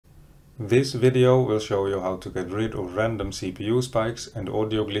This video will show you how to get rid of random CPU spikes and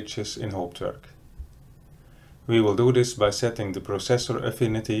audio glitches in Hauptwerk. We will do this by setting the processor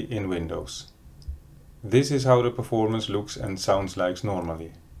affinity in Windows. This is how the performance looks and sounds like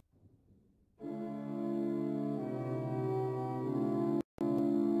normally.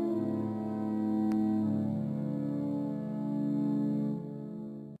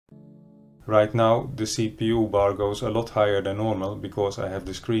 Right now the CPU bar goes a lot higher than normal because I have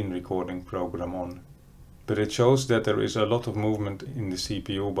the screen recording program on. But it shows that there is a lot of movement in the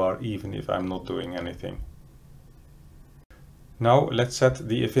CPU bar even if I'm not doing anything. Now let's set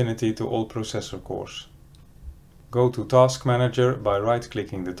the affinity to all processor cores. Go to Task Manager by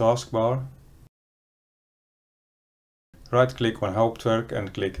right-clicking the taskbar. Right-click on Hauptwerk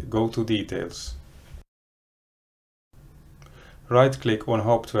and click Go to Details. Right-click on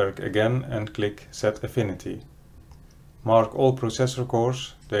Hauptwerk again and click Set Affinity. Mark all processor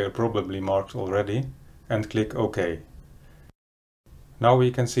cores, they are probably marked already, and click OK. Now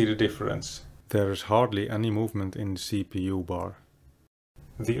we can see the difference. There is hardly any movement in the CPU bar.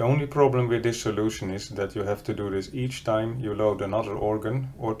 The only problem with this solution is that you have to do this each time you load another organ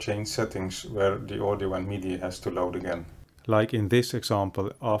or change settings where the audio and MIDI has to load again. Like in this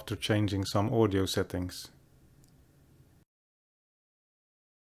example after changing some audio settings.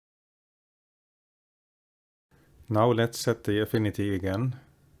 Now let's set the affinity again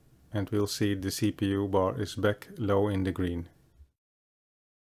and we'll see the CPU bar is back low in the green.